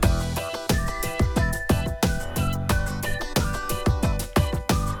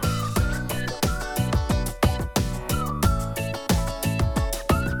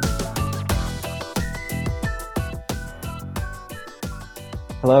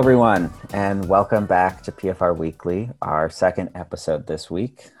Hello, everyone, and welcome back to PFR Weekly, our second episode this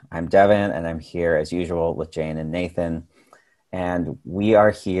week. I'm Devin, and I'm here as usual with Jane and Nathan, and we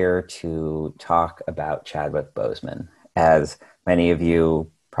are here to talk about Chadwick Boseman. As many of you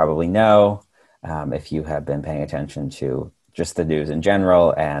probably know, if you have been paying attention to just the news in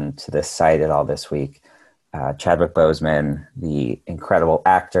general and to this site at all this week, Chadwick Boseman, the incredible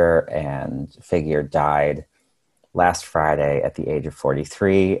actor and figure, died last Friday at the age of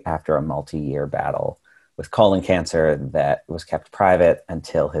 43 after a multi-year battle with colon cancer that was kept private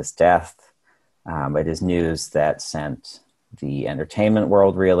until his death. It is news that sent the entertainment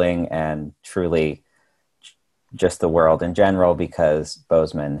world reeling and truly just the world in general, because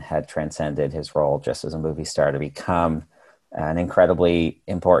Boseman had transcended his role just as a movie star to become an incredibly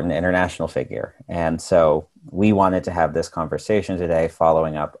important international figure. And so we wanted to have this conversation today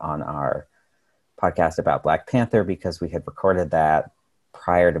following up on our podcast about Black Panther, because we had recorded that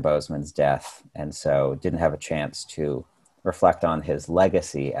prior to Boseman's death, and so didn't have a chance to reflect on his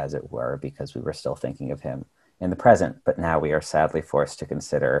legacy, as it were, because we were still thinking of him in the present. But now we are sadly forced to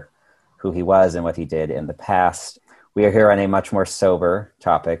consider who he was and what he did in the past. We are here on a much more sober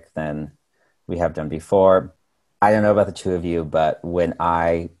topic than we have done before. I don't know about the two of you, but when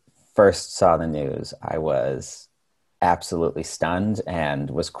I first saw the news, I was absolutely stunned and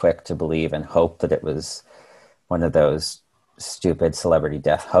was quick to believe and hope that it was one of those stupid celebrity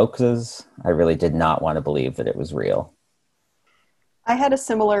death hoaxes. I really did not want to believe that it was real. I had a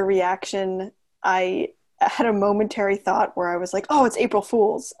similar reaction. I had a momentary thought where I was like, oh, it's April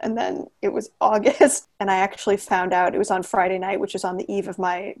Fool's. And then it was August. And I actually found out it was on Friday night, which is on the eve of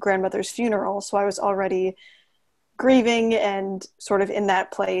my grandmother's funeral. So I was already grieving and sort of in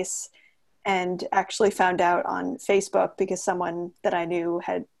that place, and actually found out on Facebook because someone that I knew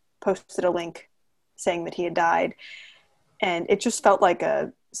had posted a link saying that he had died. And it just felt like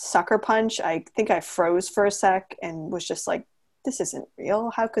a sucker punch. I think I froze for a sec and was just like, this isn't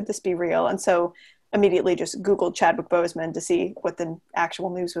real. How could this be real? And so immediately just Googled Chadwick Boseman to see what the actual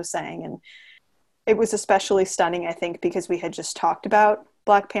news was saying. And it was especially stunning, I think, because we had just talked about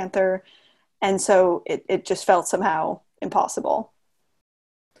Black Panther. And so it just felt somehow impossible.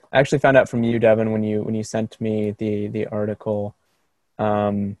 I actually found out from you, Devin, when you sent me the article.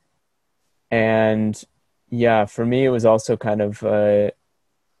 And yeah, for me, it was also kind of a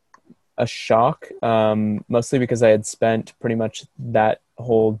shock, mostly because I had spent pretty much that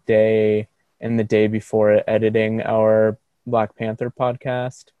whole day and the day before editing our Black Panther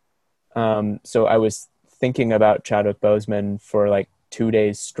podcast. So I was thinking about Chadwick Boseman for like 2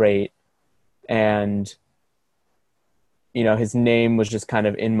 days straight. And his name was just kind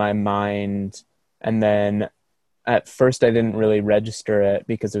of in my mind. And then at first I didn't really register it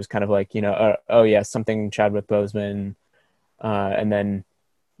because it was kind of like, oh yeah, something Chadwick Boseman. And then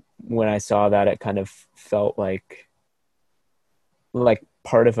when I saw that, it kind of felt like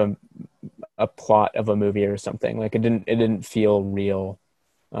part of a plot of a movie or something. Like it didn't feel real.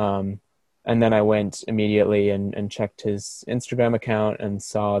 And then I went immediately and checked his Instagram account and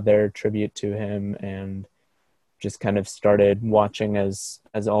saw their tribute to him, and just kind of started watching as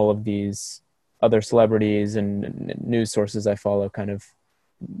all of these other celebrities and news sources I follow kind of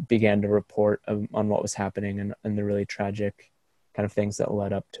began to report on what was happening and the really tragic kind of things that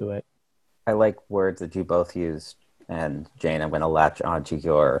led up to it. I like words that you both used, and Jane, I'm going to latch onto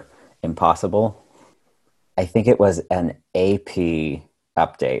your impossible. I think it was an AP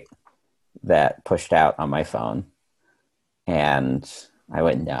update that pushed out on my phone, and I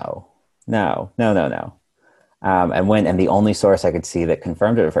went, no. And the only source I could see that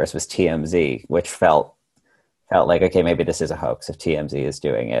confirmed it at first was TMZ, which felt like, okay, maybe this is a hoax. If TMZ is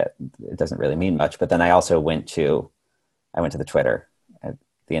doing it, it doesn't really mean much. But then I also went to the Twitter,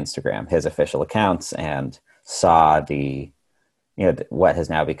 the Instagram, his official accounts, and saw what has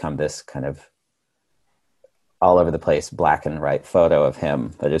now become this kind of all over the place black and white photo of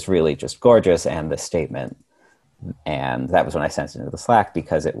him that is really just gorgeous, and the statement. And that was when I sent it into the Slack,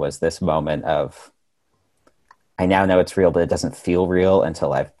 because it was this moment of, I now know it's real, but it doesn't feel real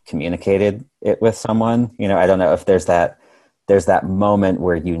until I've communicated it with someone. I don't know if there's that moment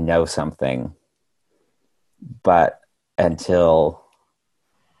where something, but until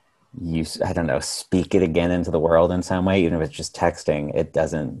you, I don't know, speak it again into the world in some way, even if it's just texting, it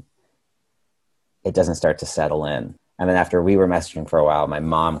doesn't start to settle in. And then after we were messaging for a while, my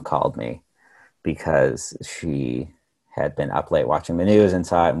mom called me because she had been up late watching the news and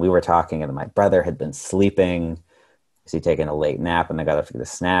saw it, and we were talking, and my brother had been sleeping because he'd taken a late nap and then got up to get a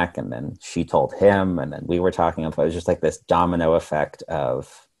snack, and then she told him, and then we were talking. It was just like this domino effect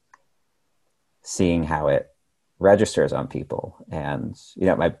of seeing how it registers on people. And,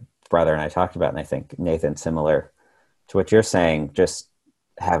 my brother and I talked about, and I think Nathan, similar to what you're saying, just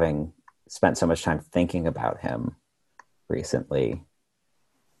having spent so much time thinking about him recently,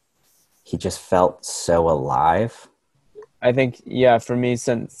 he just felt so alive. I think, for me,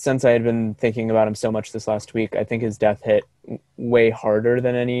 since I had been thinking about him so much this last week, I think his death hit way harder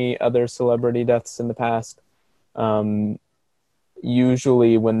than any other celebrity deaths in the past.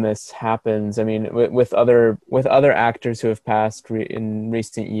 Usually when this happens, I mean, with other actors who have passed in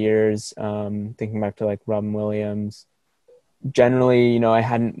recent years, thinking back to like Robin Williams, generally, I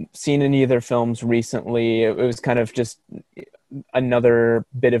hadn't seen any of their films recently. It was kind of just another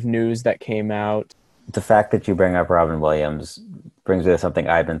bit of news that came out. The fact that you bring up Robin Williams brings me to something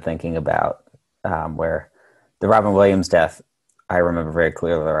I've been thinking about, where the Robin Williams death, I remember very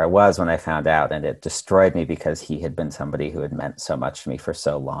clearly where I was when I found out, and it destroyed me because he had been somebody who had meant so much to me for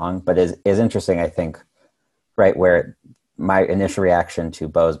so long. But is interesting, I think, right, where my initial reaction to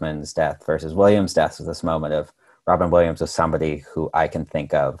Boseman's death versus Williams' death was this moment of Robin Williams was somebody who I can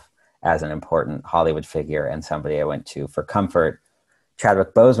think of as an important Hollywood figure and somebody I went to for comfort.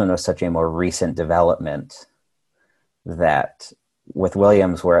 Chadwick Boseman was such a more recent development that with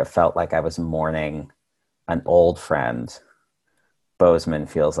Williams, where it felt like I was mourning an old friend, Boseman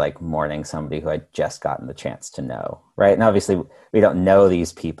feels like mourning somebody who I'd just gotten the chance to know, right? And obviously, we don't know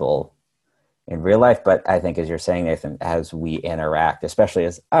these people in real life, but I think, as you're saying, Nathan, as we interact, especially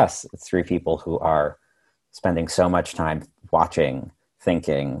as us, three people who are spending so much time watching,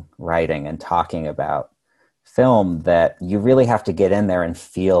 thinking, writing, and talking about film, that you really have to get in there and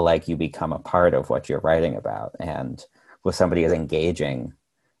feel like you become a part of what you're writing about. And with somebody as engaging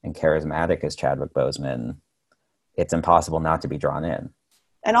and charismatic as Chadwick Boseman, it's impossible not to be drawn in.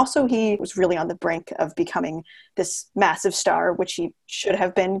 And also, he was really on the brink of becoming this massive star, which he should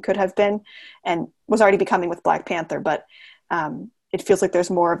have been, could have been, and was already becoming with Black Panther. But it feels like there's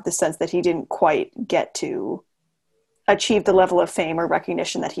more of the sense that he didn't quite get to achieve the level of fame or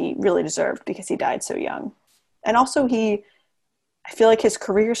recognition that he really deserved because he died so young. And also, I feel like his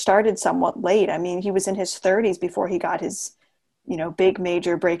career started somewhat late. I mean, he was in his 30s before he got his, big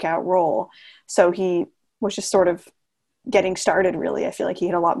major breakout role. So he was just sort of getting started, really. I feel like he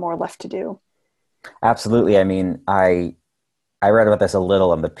had a lot more left to do. Absolutely. I mean, I read about this a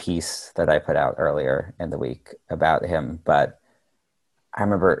little in the piece that I put out earlier in the week about him, but I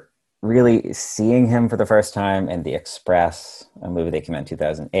remember really seeing him for the first time in The Express, a movie that came out in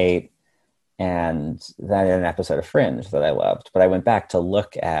 2008, and then in an episode of Fringe that I loved. But I went back to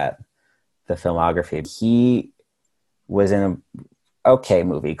look at the filmography. He was in an okay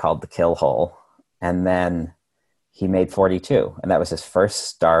movie called The Kill Hole, and then he made 42, and that was his first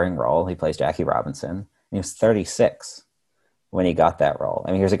starring role. He plays Jackie Robinson, and he was 36 when he got that role.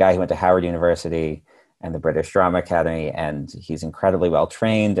 I mean, here's a guy who went to Howard University and the British Drama Academy, and he's incredibly well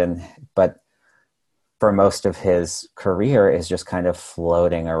trained, but for most of his career is just kind of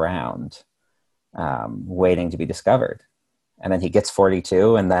floating around, waiting to be discovered. And then he gets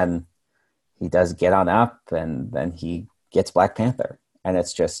 42, and then he does Get On Up, and then he gets Black Panther. And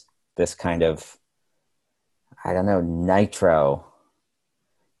it's just this kind of, I don't know, nitro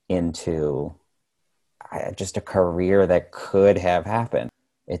into just a career that could have happened.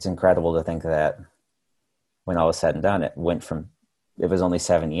 It's incredible to think that when all was said and done, it was only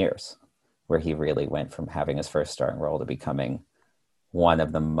 7 years where he really went from having his first starring role to becoming one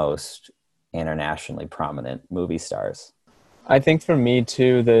of the most internationally prominent movie stars. I think for me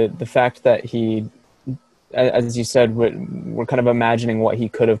too, the fact that he, as you said, we're kind of imagining what he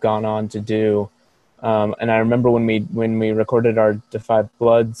could have gone on to do. And I remember when we recorded our Defy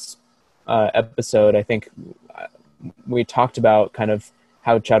Bloods episode, I think we talked about kind of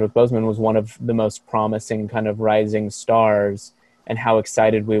how Chadwick Boseman was one of the most promising kind of rising stars, and how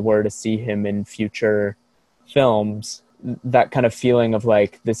excited we were to see him in future films. That kind of feeling of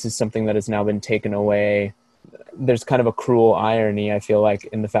like, this is something that has now been taken away. There's kind of a cruel irony, I feel like,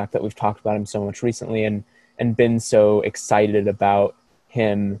 in the fact that we've talked about him so much recently and been so excited about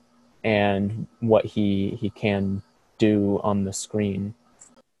him and what he can do on the screen.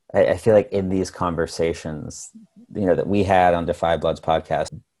 I feel like in these conversations, that we had on Defy Bloods podcast,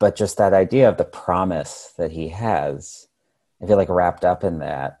 but just that idea of the promise that he has, I feel like wrapped up in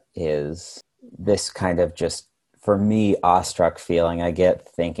that is this kind of just, for me, awestruck feeling I get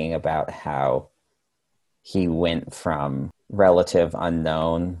thinking about how he went from relative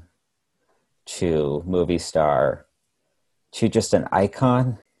unknown to movie star to just an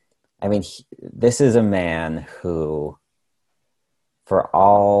icon. I mean, this is a man who, for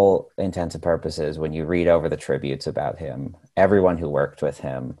all intents and purposes, when you read over the tributes about him, everyone who worked with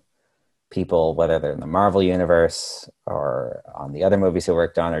him people, whether they're in the Marvel universe or on the other movies he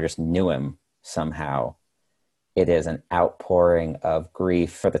worked on, or just knew him somehow, it is an outpouring of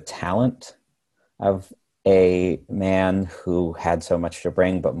grief for the talent of a man who had so much to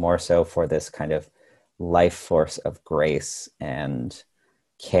bring, but more so for this kind of life force of grace and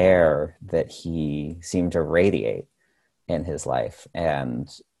care that he seemed to radiate in his life. And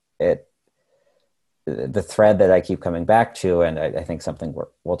the thread that I keep coming back to, and I think something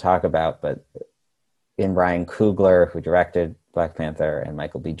we'll talk about, but in Ryan Coogler, who directed Black Panther, and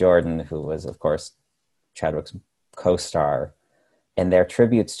Michael B. Jordan, who was, of course, Chadwick's co-star, and their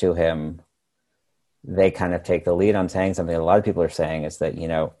tributes to him, they kind of take the lead on saying something a lot of people are saying, is that,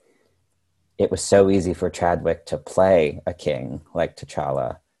 it was so easy for Chadwick to play a king like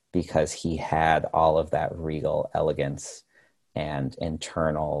T'Challa because he had all of that regal elegance and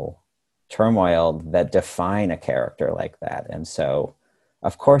internal turmoil that define a character like that. And so,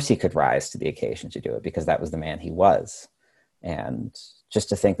 of course, he could rise to the occasion to do it because that was the man he was. And just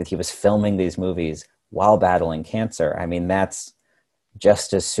to think that he was filming these movies while battling cancer, I mean, that's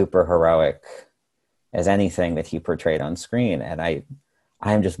just as super heroic as anything that he portrayed on screen. And I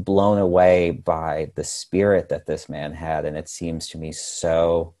am just blown away by the spirit that this man had. And it seems to me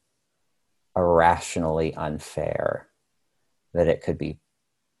so irrationally unfair that it could be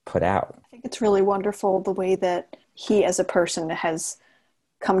put out. I think it's really wonderful the way that he as a person has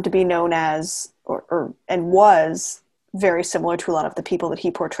come to be known as, and was very similar to a lot of the people that he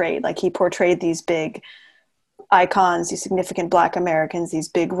portrayed. Like, he portrayed these big icons, these significant Black Americans, these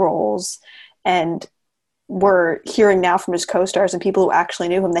big roles. And we're hearing now from his co-stars and people who actually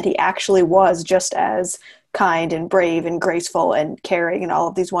knew him that he actually was just as kind and brave and graceful and caring and all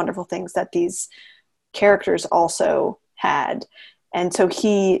of these wonderful things that these characters also had. And so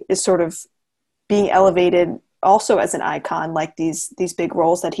he is sort of being elevated also as an icon, like these big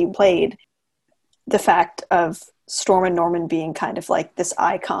roles that he played. The fact of Storm and Norman being kind of like this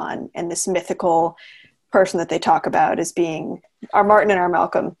icon and this mythical person that they talk about as being our Martin and our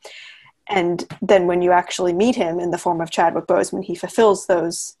Malcolm. And then when you actually meet him in the form of Chadwick Boseman, he fulfills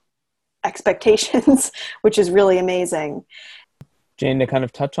those expectations, which is really amazing. Jane, to kind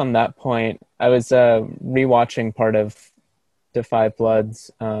of touch on that point, I was rewatching part of Da 5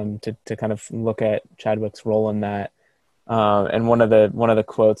 Bloods to kind of look at Chadwick's role in that. And one of the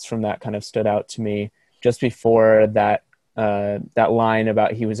quotes from that kind of stood out to me just before that line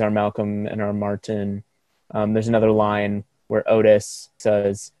about he was our Malcolm and our Martin. There's another line where Otis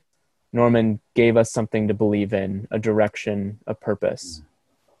says, Norman gave us something to believe in, a direction, a purpose.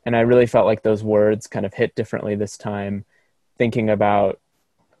 And I really felt like those words kind of hit differently this time, thinking about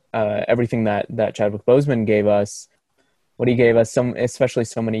everything that Chadwick Boseman gave us, what he gave us, especially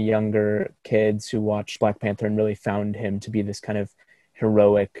so many younger kids who watched Black Panther and really found him to be this kind of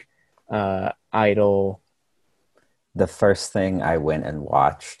heroic idol. The first thing I went and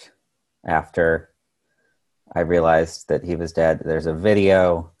watched after I realized that he was dead, there's a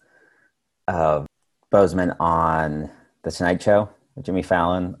video of Boseman on The Tonight Show with Jimmy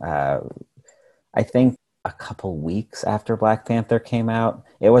Fallon. I think a couple weeks after Black Panther came out.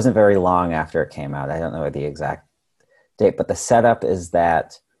 It wasn't very long after it came out. I don't know the exact date, but the setup is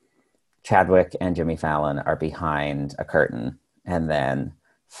that Chadwick and Jimmy Fallon are behind a curtain, and then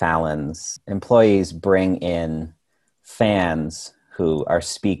Fallon's employees bring in fans who are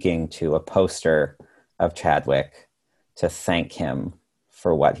speaking to a poster of Chadwick to thank him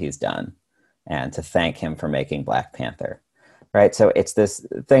for what he's done and to thank him for making Black Panther, right? So it's this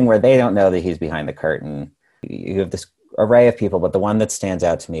thing where they don't know that he's behind the curtain. You have this array of people, but the one that stands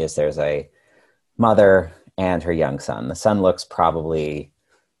out to me is there's a mother and her young son. The son looks probably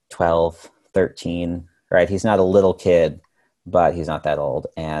 12, 13, right? He's not a little kid, but he's not that old.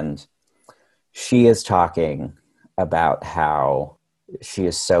 And she is talking about how she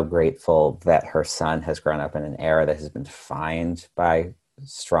is so grateful that her son has grown up in an era that has been defined by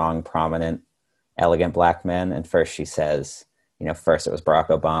strong, prominent, elegant Black men. And first she says, first it was Barack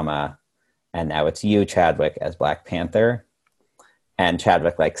Obama, and now it's you, Chadwick, as Black Panther. And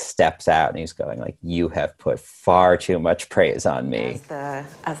Chadwick steps out and he's going you have put far too much praise on me.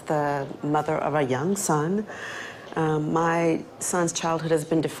 As the mother of a young son, my son's childhood has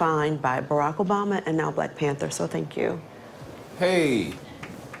been defined by Barack Obama and now Black Panther, so thank you. Hey,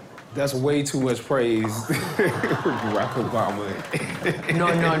 that's way too much praise. Barack Obama. No.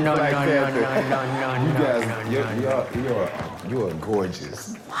 You are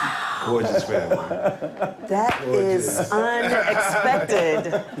gorgeous. Gorgeous family. That is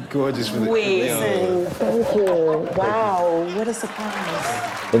unexpected. Gorgeous for the Thank you. Wow, what a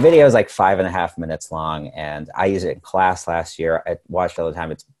surprise. The video is 5.5 minutes long, and I used it in class last year. I watched it all the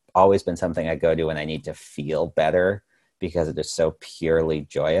time. It's always been something I go to when I need to feel better because it is so purely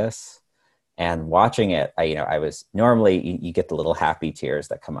joyous. And watching it, I was normally, you get the little happy tears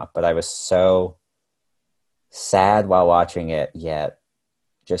that come up, but I was so sad while watching it, yet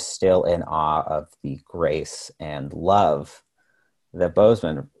just still in awe of the grace and love that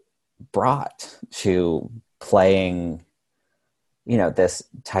Boseman brought to playing, this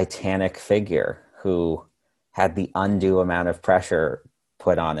titanic figure who had the undue amount of pressure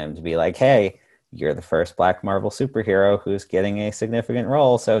put on him to be like, hey, you're the first Black Marvel superhero who's getting a significant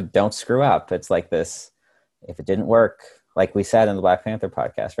role, so don't screw up. It's like this, if it didn't work, like we said in the Black Panther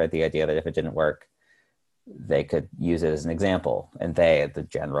podcast, right? The idea that if it didn't work, they could use it as an example. And they, the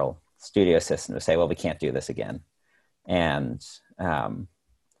general studio system, would say, well, we can't do this again. And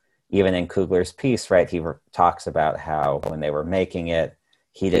even in Coogler's piece, right, he talks about how when they were making it,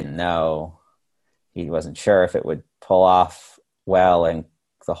 he didn't know, he wasn't sure if it would pull off well. And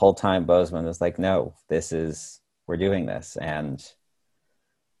the whole time Boseman was like, no, we're doing this. And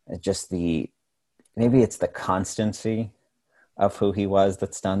it just maybe it's the constancy of who he was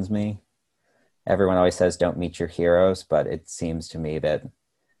that stuns me. Everyone always says, don't meet your heroes. But it seems to me that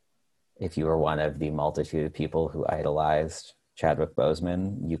if you were one of the multitude of people who idolized Chadwick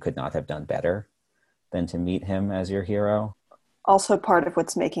Boseman, you could not have done better than to meet him as your hero. Also, part of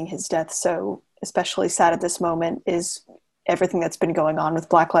what's making his death so especially sad at this moment is everything that's been going on with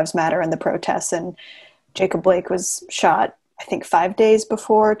Black Lives Matter and the protests. And Jacob Blake was shot, I think, 5 days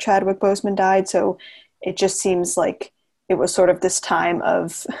before Chadwick Boseman died. So it just seems like it was sort of this time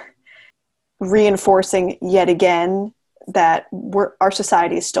of reinforcing yet again that our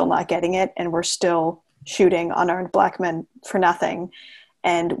society is still not getting it, and we're still shooting unarmed Black men for nothing.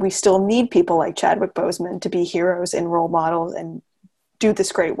 And we still need people like Chadwick Boseman to be heroes and role models and do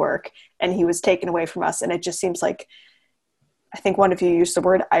this great work. And he was taken away from us. And it just seems like, I think one of you used the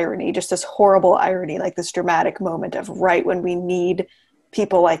word irony, just this horrible irony, like this dramatic moment of right when we need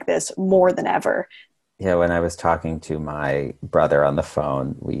people like this more than ever. Yeah, when I was talking to my brother on the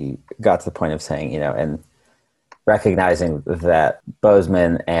phone, we got to the point of saying, and recognizing that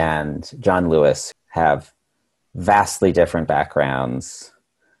Boseman and John Lewis have vastly different backgrounds,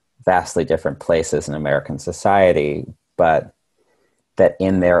 vastly different places in American society, but that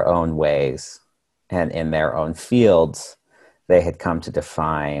in their own ways and in their own fields, they had come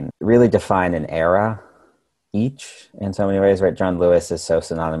to really define an era each in so many ways, right? John Lewis is so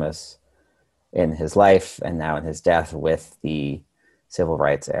synonymous in his life and now in his death with the civil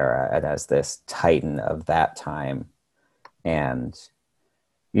rights era and as this titan of that time. And,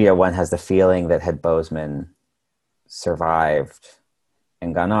 one has the feeling that had Boseman survived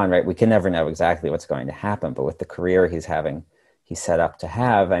and gone on, right, we can never know exactly what's going to happen, but with the career he's set up to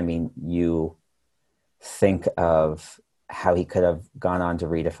have, you think of how he could have gone on to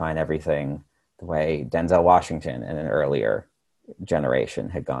redefine everything the way Denzel Washington in an earlier generation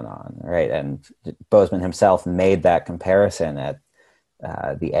had gone on, right? And Boseman himself made that comparison at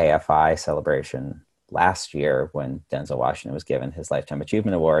the AFI celebration last year when Denzel Washington was given his Lifetime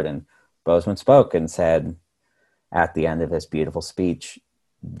Achievement Award, and Boseman spoke and said at the end of his beautiful speech,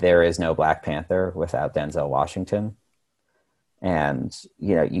 there is no Black Panther without Denzel Washington. And,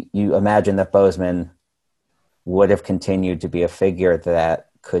 you imagine that Boseman would have continued to be a figure that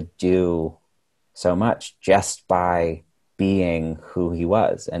could do so much just by being who he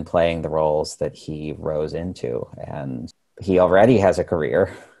was and playing the roles that he rose into. And he already has a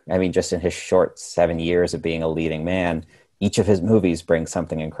career. Just in his short 7 years of being a leading man, each of his movies brings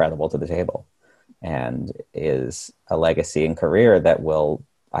something incredible to the table and is a legacy and career that will,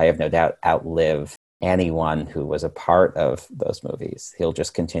 I have no doubt, outlive anyone who was a part of those movies. He'll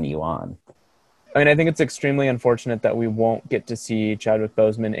just continue on. I think it's extremely unfortunate that we won't get to see Chadwick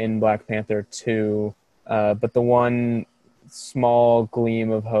Boseman in Black Panther 2. But the one small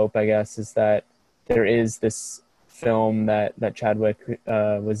gleam of hope, I guess, is that there is this film that Chadwick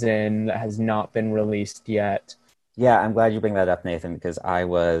was in that has not been released yet. Yeah, I'm glad you bring that up, Nathan, because I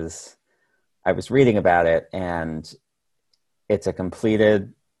was reading about it, and it's a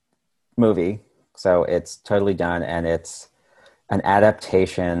completed movie. So it's totally done, and it's an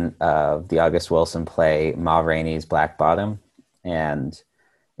adaptation of the August Wilson play Ma Rainey's Black Bottom. And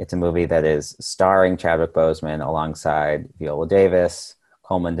it's a movie that is starring Chadwick Boseman alongside Viola Davis,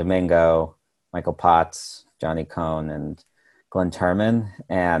 Coleman Domingo, Michael Potts, Johnny Cohn, and Glenn Turman.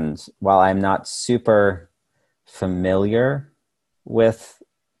 And while I'm not super familiar with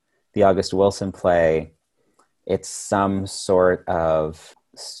the August Wilson play, it's some sort of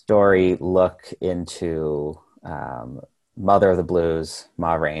story look into Mother of the Blues,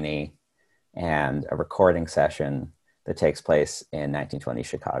 Ma Rainey, and a recording session that takes place in 1920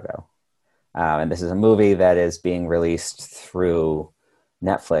 Chicago. And this is a movie that is being released through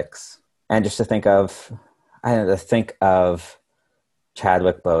Netflix. And just to think of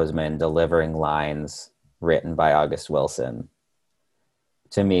Chadwick Boseman delivering lines written by August Wilson,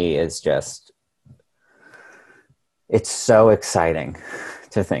 to me is just, it's so exciting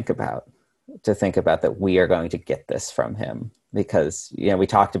to think about that we are going to get this from him. Because, we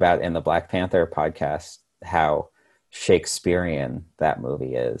talked about in the Black Panther podcast how Shakespearean that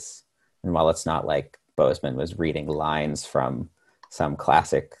movie is. And while it's not like Boseman was reading lines from some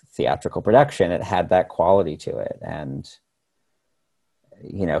classic theatrical production, it had that quality to it. And,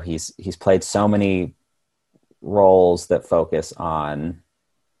 he's played so many roles that focus on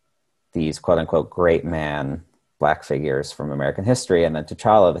these quote unquote great man Black figures from American history. And then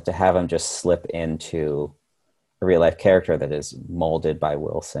T'Challa, that to have him just slip into a real life character that is molded by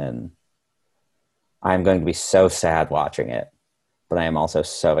Wilson, I'm going to be so sad watching it, but I am also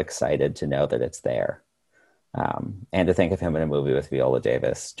so excited to know that it's there. And to think of him in a movie with Viola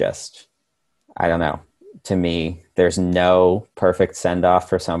Davis, just, I don't know. To me, there's no perfect send-off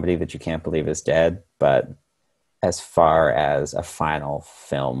for somebody that you can't believe is dead, but as far as a final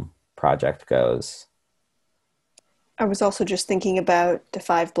film project goes. I was also just thinking about Da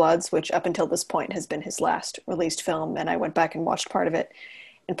 5 Bloods, which up until this point has been his last released film, and I went back and watched part of it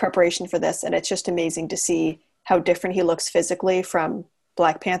in preparation for this, and it's just amazing to see how different he looks physically from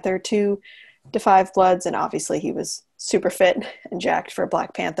Black Panther to Da 5 Bloods, and obviously he was super fit and jacked for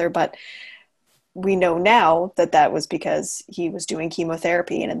Black Panther, but we know now that that was because he was doing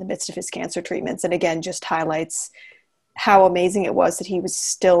chemotherapy and in the midst of his cancer treatments, and again just highlights how amazing it was that he was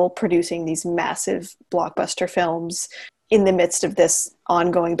still producing these massive blockbuster films in the midst of this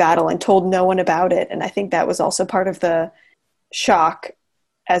ongoing battle and told no one about it. And I think that was also part of the shock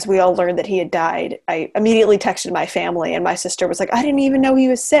as we all learned that he had died. I immediately texted my family, and my sister was like, I didn't even know he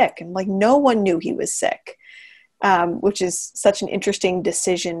was sick. And like, no one knew he was sick, which is such an interesting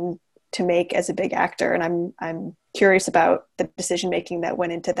decision to make as a big actor. And I'm curious about the decision-making that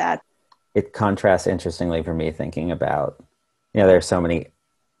went into that. It contrasts interestingly for me thinking about, there's so many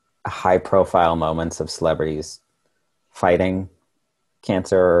high profile moments of celebrities fighting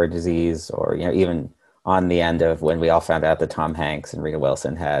cancer or disease, or, even on the end of when we all found out that Tom Hanks and Rita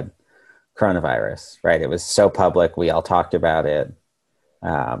Wilson had coronavirus, right? It was so public. We all talked about it.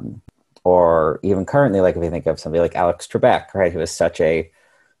 Or even currently, like if you think of somebody like Alex Trebek, right? Who is such a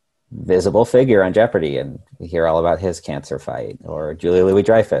visible figure on Jeopardy, and we hear all about his cancer fight, or Julia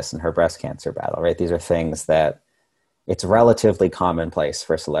Louis-Dreyfus and her breast cancer battle, right? These are things that it's relatively commonplace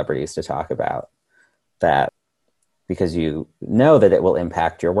for celebrities to talk about, that because you know that it will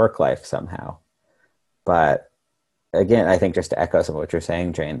impact your work life somehow. But again, I think just to echo some of what you're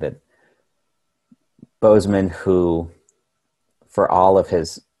saying, Jane, that Boseman, who for all of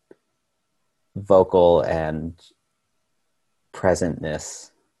his vocal and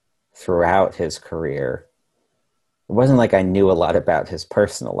presentness throughout his career, it wasn't like I knew a lot about his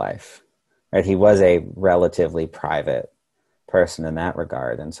personal life, right? He was a relatively private person in that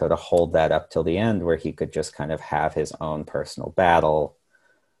regard. And so to hold that up till the end, where he could just kind of have his own personal battle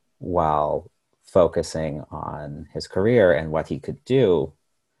while focusing on his career and what he could do,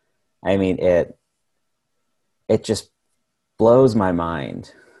 I mean, it just blows my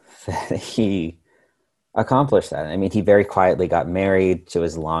mind that he accomplished that. I mean, he very quietly got married to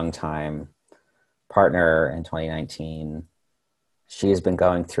his longtime partner in 2019. She has been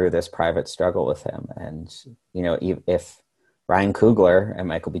going through this private struggle with him. And, if Ryan Coogler and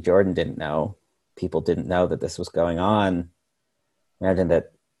Michael B. Jordan didn't know, people didn't know that this was going on, imagine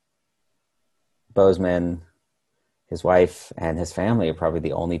that Boseman, his wife, and his family are probably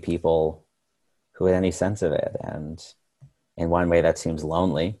the only people who had any sense of it. And in one way that seems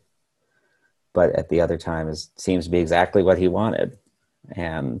lonely, but at the other time seems to be exactly what he wanted.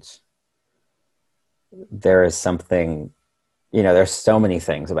 And there is something, there's so many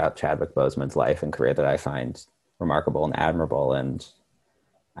things about Chadwick Boseman's life and career that I find remarkable and admirable. And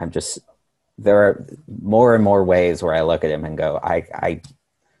there are more and more ways where I look at him and go,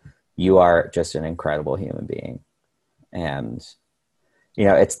 you are just an incredible human being. And,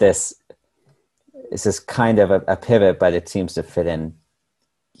 it's this kind of a pivot, but it seems to fit in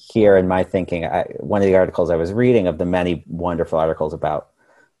here in my thinking. One of the articles I was reading, of the many wonderful articles about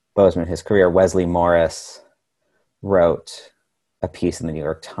Boseman, his career, Wesley Morris wrote a piece in the New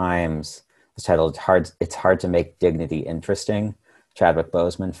York Times. It's titled, It's Hard to Make Dignity Interesting. Chadwick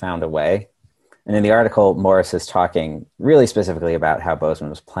Boseman Found a Way. And in the article, Morris is talking really specifically about how Boseman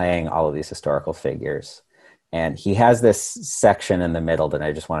was playing all of these historical figures. And he has this section in the middle that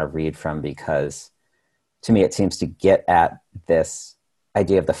I just want to read from, because to me, it seems to get at this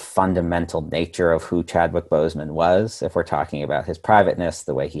idea of the fundamental nature of who Chadwick Boseman was. If we're talking about his privateness,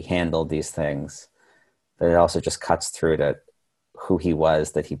 the way he handled these things, that it also just cuts through to who he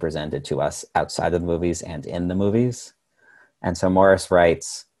was that he presented to us outside of the movies and in the movies. And so Morris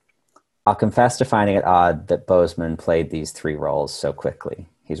writes, I'll confess to finding it odd that Boseman played these three roles so quickly.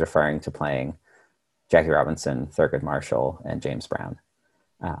 He's referring to playing Jackie Robinson, Thurgood Marshall, and James Brown.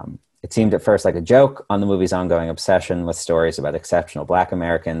 It seemed at first like a joke on the movie's ongoing obsession with stories about exceptional Black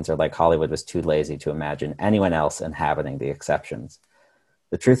Americans, or like Hollywood was too lazy to imagine anyone else inhabiting the exceptions.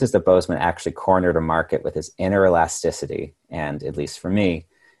 The truth is that Boseman actually cornered a market with his inner elasticity and, at least for me,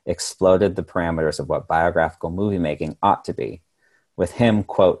 exploded the parameters of what biographical movie making ought to be. With him,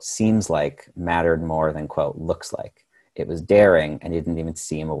 quote, seems like mattered more than, quote, looks like. It was daring, and he didn't even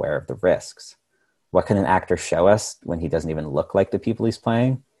seem aware of the risks. What can an actor show us when he doesn't even look like the people he's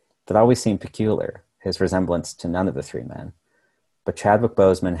playing? That always seemed peculiar, his resemblance to none of the three men. But Chadwick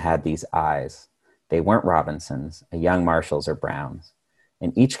Boseman had these eyes. They weren't Robinson's, a young Marshall's, or Brown's.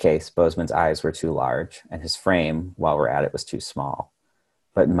 In each case, Boseman's eyes were too large, and his frame, while we're at it, was too small.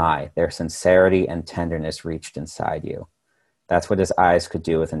 But their sincerity and tenderness reached inside you. That's what his eyes could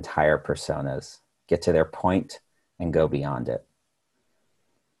do with entire personas, get to their point and go beyond it.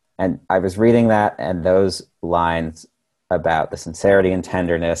 And I was reading that, and those lines about the sincerity and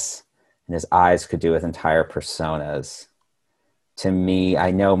tenderness and his eyes could do with entire personas. To me,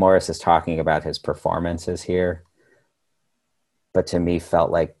 I know Morris is talking about his performances here, but to me felt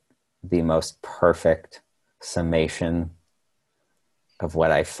like the most perfect summation of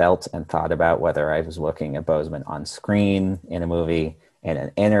what I felt and thought about, whether I was looking at Boseman on screen, in a movie, in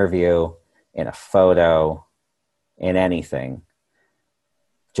an interview, in a photo, in anything.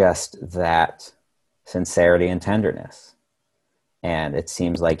 Just that sincerity and tenderness. And it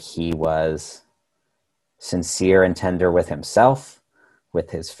seems like he was sincere and tender with himself, with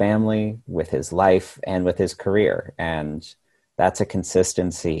his family, with his life, and with his career. And that's a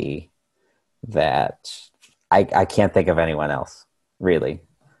consistency that I can't think of anyone else, really,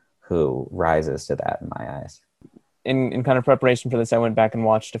 who rises to that in my eyes. In kind of preparation for this, I went back and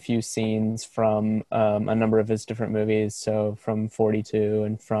watched a few scenes from a number of his different movies. So from 42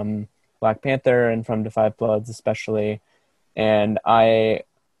 and from Black Panther and from Da 5 Bloods especially. And I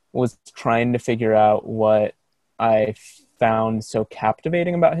was trying to figure out what I found so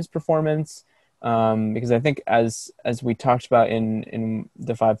captivating about his performance. Because I think as we talked about in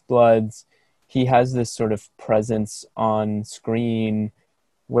Da 5 Bloods, he has this sort of presence on screen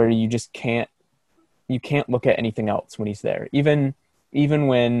where you just can't look at anything else when he's there. Even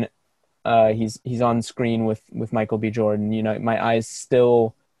when he's on screen with Michael B. Jordan, you know, my eyes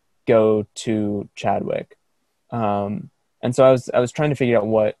still go to Chadwick. And so I was trying to figure out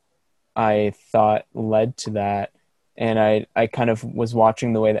what I thought led to that. And I kind of was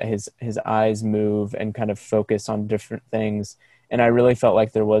watching the way that his eyes move and kind of focus on different things. And I really felt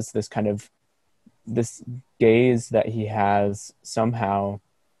like there was this gaze that he has somehow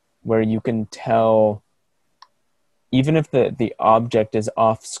where you can tell, even if the object is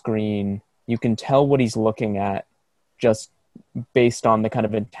off screen, you can tell what he's looking at just based on the kind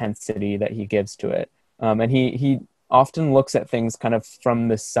of intensity that he gives to it. And he often looks at things kind of from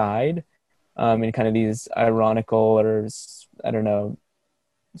the side, in kind of these ironical or, I don't know,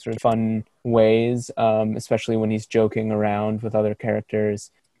 sort of fun ways, especially when he's joking around with other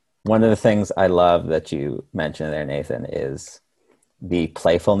characters. One of the things I love that you mentioned there, Nathan, is the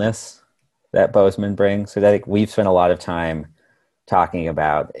playfulness that Boseman brings. So I think we've spent a lot of time talking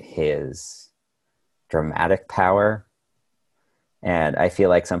about his dramatic power. And I feel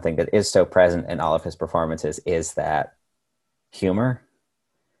like something that is so present in all of his performances is that humor.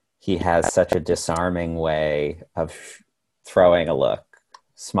 He has such a disarming way of throwing a look,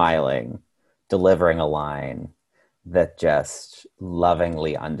 smiling, delivering a line that just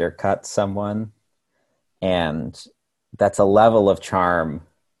lovingly undercuts someone. And that's a level of charm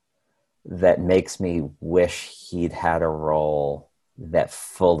that makes me wish he'd had a role that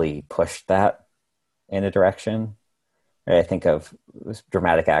fully pushed that in a direction. I think of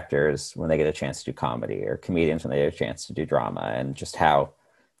dramatic actors when they get a chance to do comedy, or comedians when they get a chance to do drama, and just how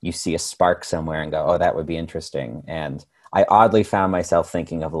you see a spark somewhere and go, oh, that would be interesting. And I oddly found myself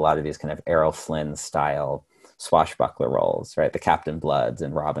thinking of a lot of these kind of Errol Flynn style swashbuckler roles, right? The Captain Bloods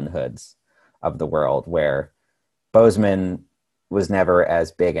and Robin Hoods of the world, where Boseman was never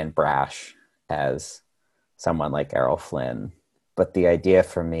as big and brash as someone like Errol Flynn. But the idea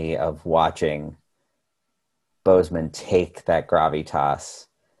for me of watching Boseman take that gravitas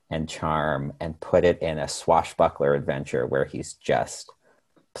and charm and put it in a swashbuckler adventure where he's just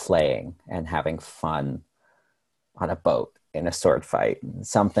playing and having fun on a boat in a sword fight,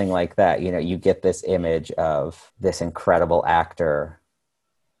 something like that. You know, you get this image of this incredible actor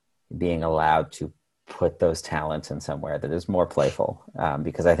being allowed to put those talents in somewhere that is more playful,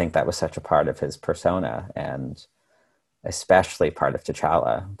 because I think that was such a part of his persona, and especially part of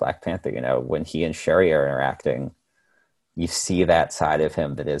T'Challa, Black Panther. You know, when he and Shuri are interacting, you see that side of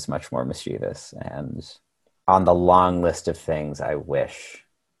him that is much more mischievous. And on the long list of things I wish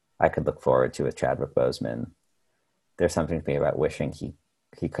I could look forward to with Chadwick Boseman, there's something to me about wishing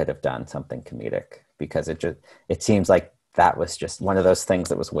he could have done something comedic, because it seems like that was just one of those things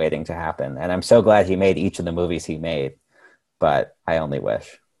that was waiting to happen. And I'm so glad he made each of the movies he made, but I only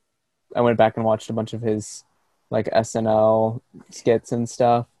wish. I went back and watched a bunch of his like SNL skits and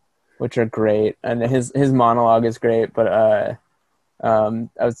stuff, which are great. And his monologue is great, but I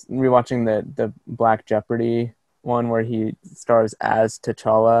was rewatching the Black Jeopardy one where he stars as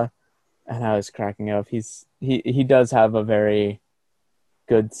T'Challa, and I was cracking up. He does have a very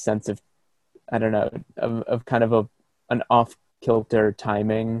good sense of, I don't know, of kind of an off-kilter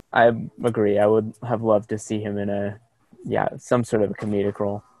timing. I agree. I would have loved to see him in some sort of a comedic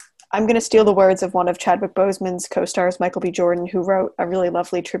role. I'm going to steal the words of one of Chadwick Boseman's co-stars, Michael B. Jordan, who wrote a really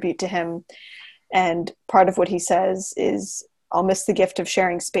lovely tribute to him. And part of what he says is, "I'll miss the gift of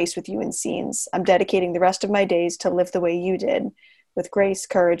sharing space with you in scenes. I'm dedicating the rest of my days to live the way you did, with grace,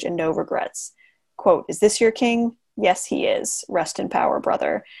 courage, and no regrets." Quote, "Is this your king? Yes, he is. Rest in power,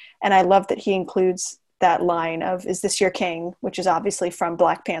 brother." And I love that he includes that line of, "Is this your king?" which is obviously from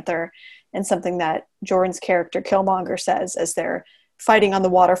Black Panther, and something that Jordan's character Killmonger says as they're fighting on the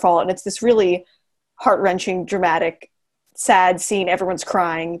waterfall. And it's this really heart-wrenching, dramatic, sad scene. Everyone's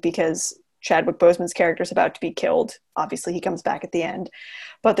crying because Chadwick Boseman's character is about to be killed. Obviously, he comes back at the end.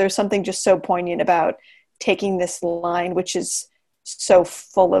 But there's something just so poignant about taking this line, which is so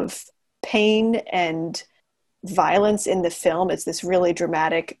full of pain and violence in the film. It's this really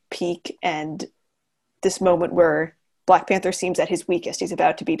dramatic peak and this moment where Black Panther seems at his weakest. He's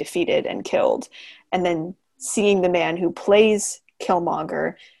about to be defeated and killed. And then seeing the man who plays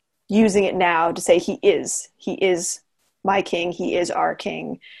Killmonger using it now to say he is my king, he is our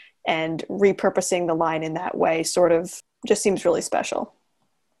king, and repurposing the line in that way sort of just seems really special.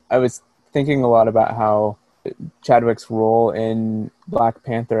 I was thinking a lot about how Chadwick's role in Black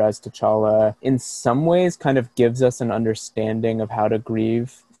Panther as T'Challa in some ways kind of gives us an understanding of how to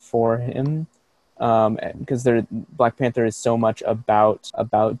grieve for him. Because Black Panther is so much about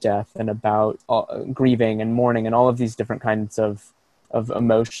death and about grieving and mourning and all of these different kinds of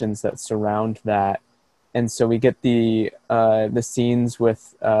emotions that surround that. And so we get the scenes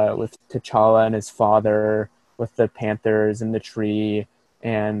with T'Challa and his father, with the panthers and the tree,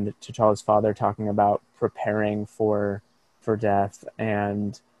 and T'Challa's father talking about preparing for death.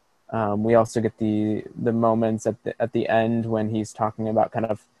 And we also get the moments at the end when he's talking about kind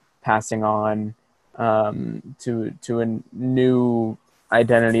of passing on to a new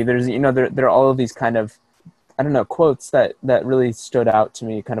identity. There's, there are all of these kind of, I don't know, quotes that really stood out to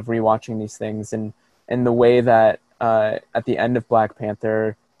me kind of rewatching these things, and the way that at the end of Black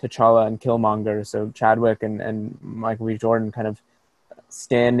Panther, T'Challa and Killmonger, so Chadwick and Michael B. Jordan kind of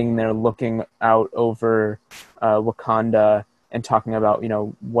standing there looking out over Wakanda and talking about,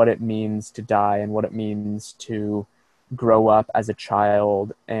 what it means to die and what it means to grow up as a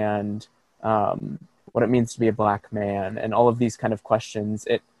child, and what it means to be a Black man, and all of these kind of questions.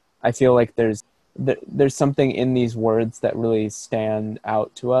 I feel like there's something in these words that really stand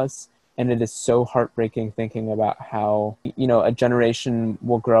out to us, and it is so heartbreaking thinking about how a generation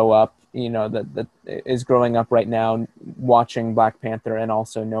will grow up, that is growing up right now watching Black Panther and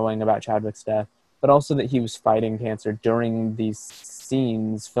also knowing about Chadwick's death, but also that he was fighting cancer during these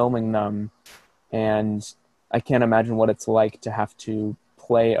scenes, filming them. And I can't imagine what it's like to have to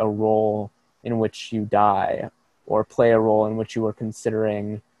play a role in which you die, or play a role in which you are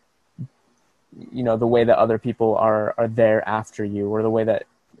considering, the way that other people are there after you, or the way that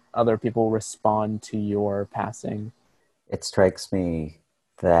other people respond to your passing. It strikes me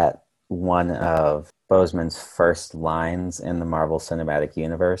that one of Boseman's first lines in the Marvel Cinematic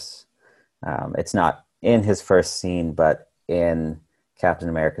Universe, it's not in his first scene, but in Captain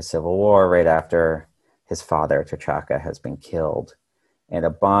America Civil War, right after his father, T'Chaka, has been killed in a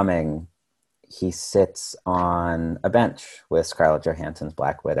bombing, he sits on a bench with Scarlett Johansson's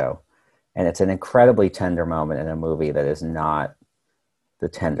Black Widow. And it's an incredibly tender moment in a movie that is not the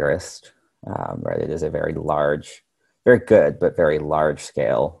tenderest, right? It is a very large, very good, but very large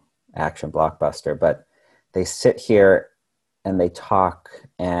scale action blockbuster. But they sit here and they talk,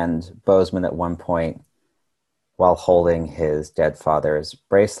 and Boseman at one point, while holding his dead father's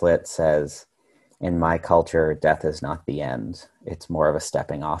bracelet, says, in my culture, death is not the end. It's more of a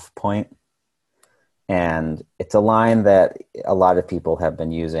stepping off point. And it's a line that a lot of people have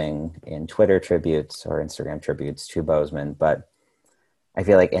been using in Twitter tributes or Instagram tributes to Boseman. But I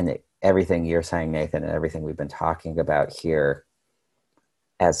feel like in everything you're saying, Nathan, and everything we've been talking about here,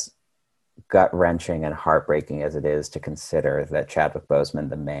 as gut-wrenching and heartbreaking as it is to consider that Chadwick Boseman,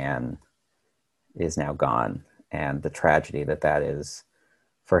 the man, is now gone, and the tragedy that that is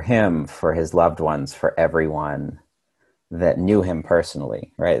for him, for his loved ones, for everyone that knew him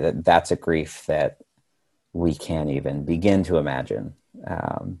personally, right? That's a grief that we can't even begin to imagine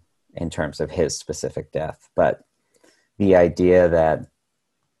in terms of his specific death. But the idea that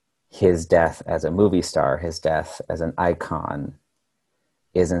his death as a movie star, his death as an icon,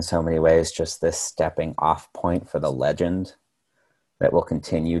 is in so many ways just this stepping off point for the legend that will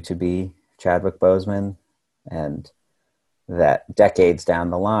continue to be Chadwick Boseman, and that decades down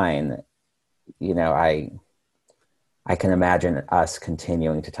the line, you know, I can imagine us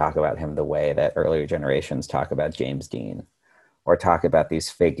continuing to talk about him the way that earlier generations talk about James Dean, or talk about these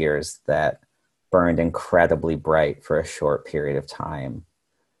figures that burned incredibly bright for a short period of time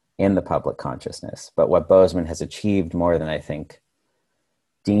in the public consciousness. But what Boseman has achieved more than I think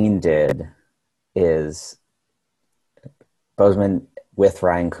Dean did is Boseman, with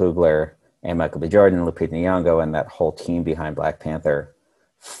Ryan Coogler and Michael B. Jordan, Lupita Nyong'o, and that whole team behind Black Panther,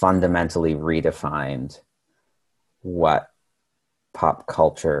 fundamentally redefined what pop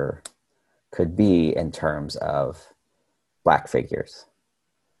culture could be in terms of Black figures.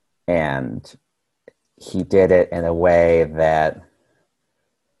 And he did it in a way that,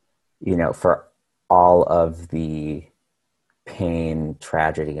 you know, for all of the pain,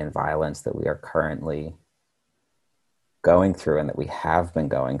 tragedy, and violence that we are currently going through and that we have been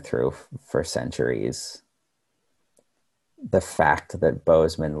going through for centuries, the fact that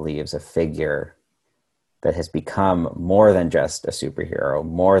Boseman leaves a figure that has become more than just a superhero,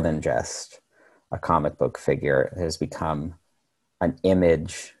 more than just a comic book figure, has become an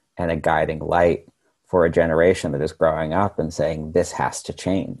image and a guiding light for a generation that is growing up and saying, this has to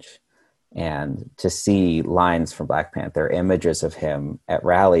change. And to see lines from Black Panther, images of him at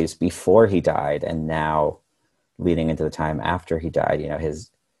rallies before he died, and now leading into the time after he died, you know, his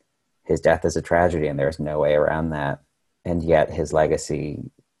death is a tragedy and there's no way around that. And yet his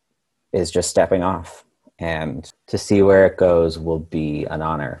legacy is just stepping off. And to see where it goes will be an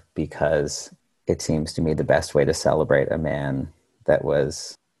honor, because it seems to me the best way to celebrate a man that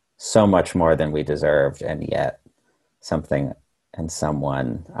was so much more than we deserved, and yet something and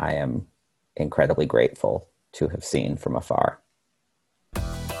someone I am incredibly grateful to have seen from afar.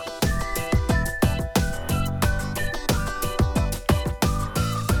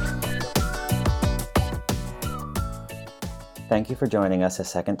 Thank you for joining us a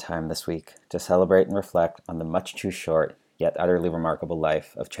second time this week to celebrate and reflect on the much too short, yet utterly remarkable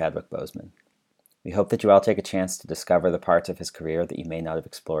life of Chadwick Boseman. We hope that you all take a chance to discover the parts of his career that you may not have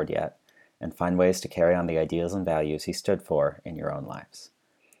explored yet, and find ways to carry on the ideals and values he stood for in your own lives.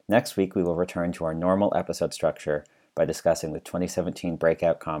 Next week, we will return to our normal episode structure by discussing the 2017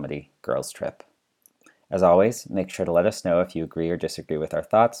 breakout comedy, Girls Trip. As always, make sure to let us know if you agree or disagree with our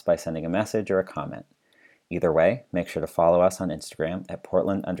thoughts by sending a message or a comment. Either way, make sure to follow us on Instagram at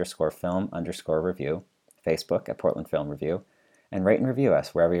Portland_film_review, Facebook at Portland Film Review, and rate and review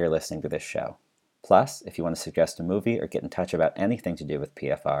us wherever you're listening to this show. Plus, if you want to suggest a movie or get in touch about anything to do with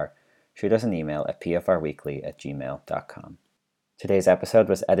PFR, shoot us an email at pfrweekly@gmail.com. Today's episode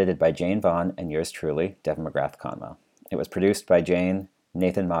was edited by Jane Vaughn and yours truly, Devin McGrath Conwell. It was produced by Jane,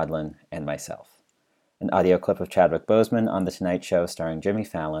 Nathan Maudlin, and myself. An audio clip of Chadwick Boseman on The Tonight Show starring Jimmy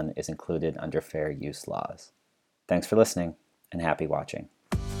Fallon is included under fair use laws. Thanks for listening, and happy watching.